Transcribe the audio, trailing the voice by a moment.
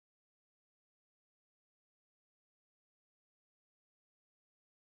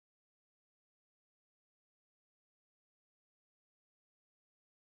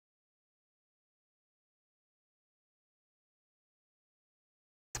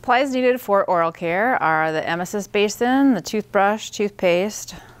Supplies needed for oral care are the emesis basin, the toothbrush,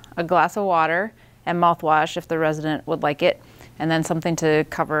 toothpaste, a glass of water, and mouthwash if the resident would like it, and then something to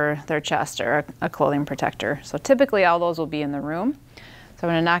cover their chest or a clothing protector. So typically all those will be in the room. So I'm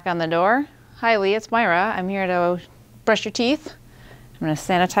going to knock on the door. Hi Lee, it's Myra. I'm here to brush your teeth. I'm going to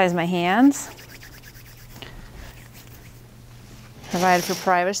sanitize my hands. Provide for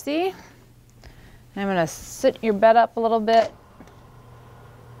privacy. I'm going to sit your bed up a little bit.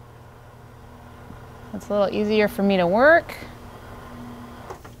 It's a little easier for me to work.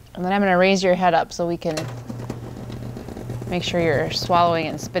 And then I'm going to raise your head up so we can make sure you're swallowing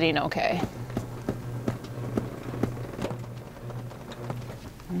and spitting okay.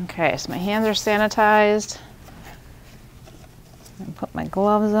 Okay, so my hands are sanitized. I'm going to put my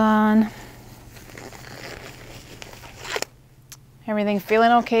gloves on. Everything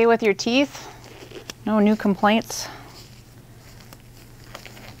feeling okay with your teeth? No new complaints?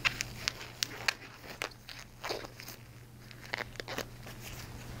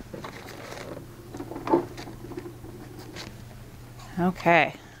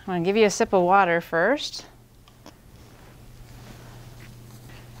 Okay, I'm going to give you a sip of water first.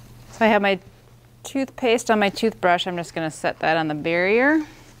 So I have my toothpaste on my toothbrush. I'm just going to set that on the barrier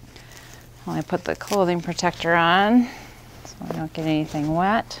while I put the clothing protector on so I don't get anything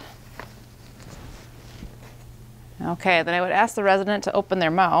wet. Okay, then I would ask the resident to open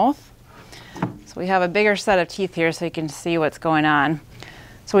their mouth. So we have a bigger set of teeth here so you can see what's going on.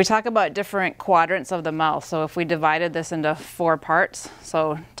 So we talk about different quadrants of the mouth. So if we divided this into 4 parts,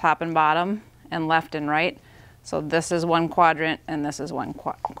 so top and bottom and left and right. So this is one quadrant and this is one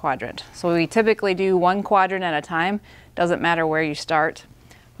quadrant. So we typically do one quadrant at a time. Doesn't matter where you start.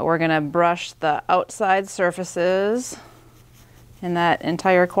 But we're going to brush the outside surfaces in that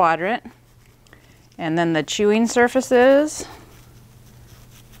entire quadrant. And then the chewing surfaces.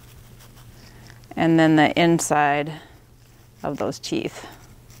 And then the inside of those teeth.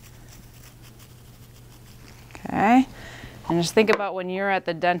 Okay, and just think about when you're at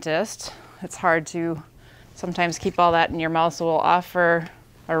the dentist, it's hard to sometimes keep all that in your mouth, so we'll offer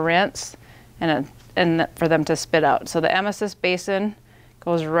a rinse and for them to spit out. So the emesis basin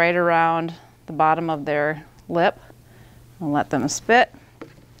goes right around the bottom of their lip and let them spit.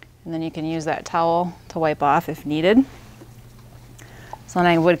 And then you can use that towel to wipe off if needed. So then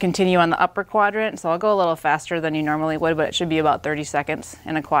I would continue on the upper quadrant. So I'll go a little faster than you normally would, but it should be about 30 seconds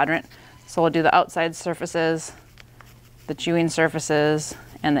in a quadrant. So we'll do the outside surfaces, the chewing surfaces,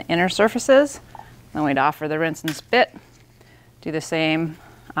 and the inner surfaces. Then we'd offer the rinse and spit. Do the same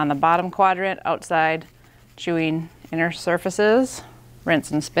on the bottom quadrant, outside, chewing, inner surfaces,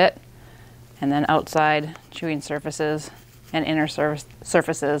 rinse and spit. And then outside, chewing surfaces, and inner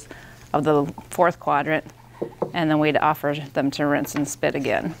surfaces of the 4th quadrant. And then we'd offer them to rinse and spit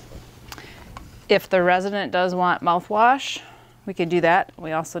again. If the resident does want mouthwash, we could do that.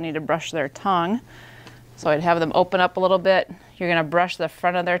 We also need to brush their tongue. So I'd have them open up a little bit. You're going to brush the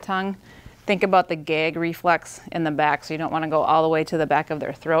front of their tongue. Think about the gag reflex in the back. So you don't want to go all the way to the back of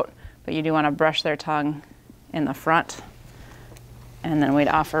their throat, but you do want to brush their tongue in the front. And then we'd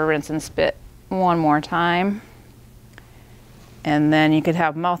offer rinse and spit one more time. And then you could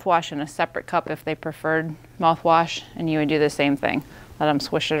have mouthwash in a separate cup if they preferred mouthwash, and you would do the same thing. Let them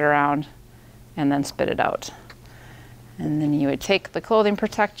swish it around and then spit it out. And then you would take the clothing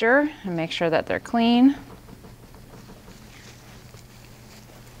protector and make sure that they're clean.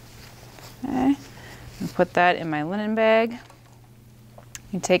 Okay, and put that in my linen bag.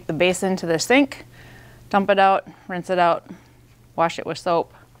 You take the basin to the sink, dump it out, rinse it out, wash it with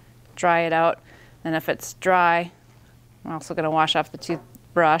soap, dry it out. And if it's dry, I'm also going to wash off the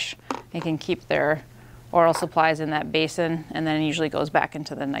toothbrush. You can keep their oral supplies in that basin, and then it usually goes back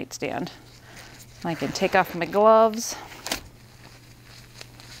into the nightstand. I can take off my gloves.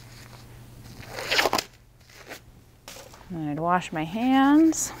 And I'd wash my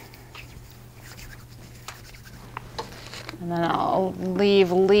hands. And then I'll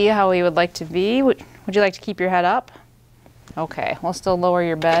leave Lee how he would like to be. Would you like to keep your head up? Okay, we'll still lower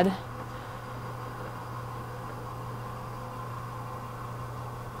your bed.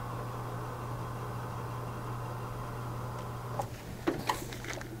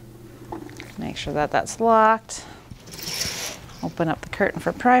 Make sure that that's locked. Open up the curtain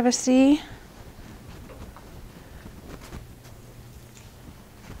for privacy.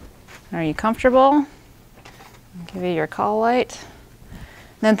 Are you comfortable? I'll give you your call light.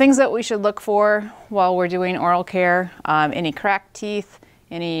 Then things that we should look for while we're doing oral care, any cracked teeth,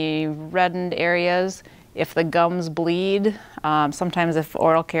 any reddened areas, if the gums bleed. Sometimes if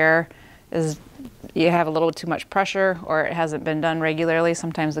oral care is you have a little too much pressure or it hasn't been done regularly.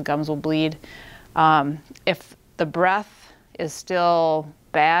 Sometimes the gums will bleed. If the breath is still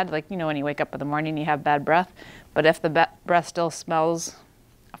bad, like, you know, when you wake up in the morning, you have bad breath, but if the breath still smells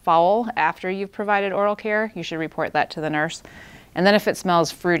foul after you've provided oral care, you should report that to the nurse. And then if it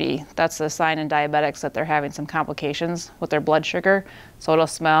smells fruity, that's a sign in diabetics that they're having some complications with their blood sugar. So it'll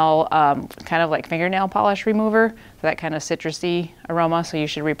smell kind of like fingernail polish remover, that kind of citrusy aroma, so you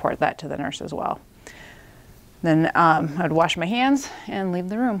should report that to the nurse as well. Then I'd wash my hands and leave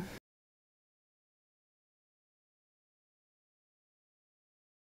the room.